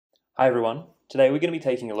Hi everyone, today we're going to be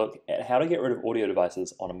taking a look at how to get rid of audio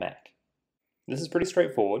devices on a Mac. This is pretty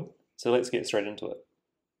straightforward, so let's get straight into it.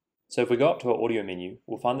 So if we go up to our audio menu,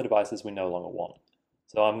 we'll find the devices we no longer want.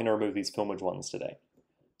 So I'm going to remove these Filmage ones today.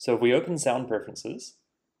 So if we open Sound Preferences,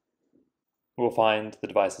 we'll find the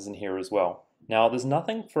devices in here as well. Now there's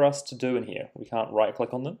nothing for us to do in here. We can't right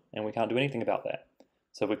click on them and we can't do anything about that.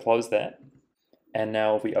 So if we close that, and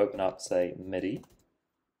now if we open up, say, MIDI,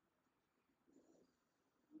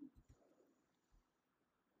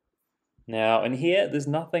 now in here, there's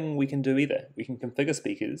nothing we can do either. We can configure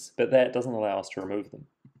speakers, but that doesn't allow us to remove them.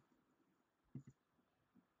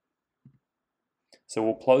 So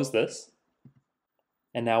we'll close this,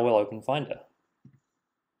 and now we'll open Finder.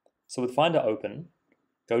 So with Finder open,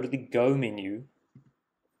 go to the Go menu,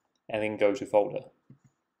 and then go to Folder.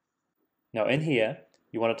 Now in here,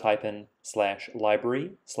 you want to type in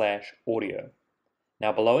 /library/audio.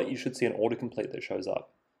 Now below it, you should see an autocomplete that shows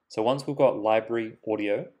up. So once we've got library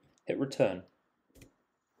audio, hit return.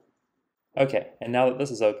 Okay, and now that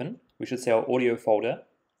this is open, we should see our audio folder,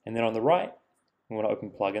 and then on the right, we want to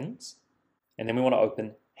open plugins, and then we want to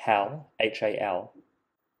open HAL, H-A-L.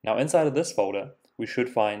 Now inside of this folder, we should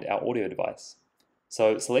find our audio device.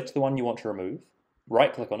 So select the one you want to remove,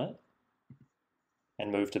 right click on it,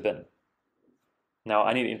 and move to bin. Now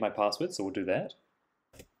I need to enter my password, so we'll do that.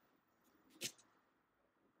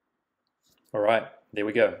 Alright, there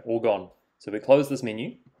we go, all gone. So we close this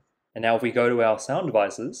menu, and now if we go to our sound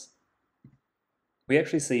devices, we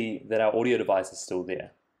actually see that our audio device is still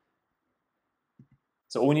there.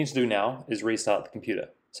 So all we need to do now is restart the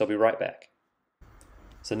computer. So I'll be right back.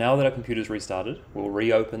 So now that our computer's restarted, we'll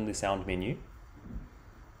reopen the sound menu,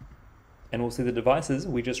 and we'll see the devices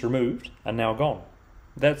we just removed are now gone.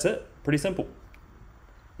 That's it, pretty simple.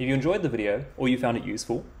 If you enjoyed the video or you found it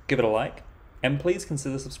useful, give it a like, and please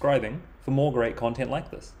consider subscribing for more great content like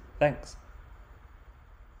this. Thanks.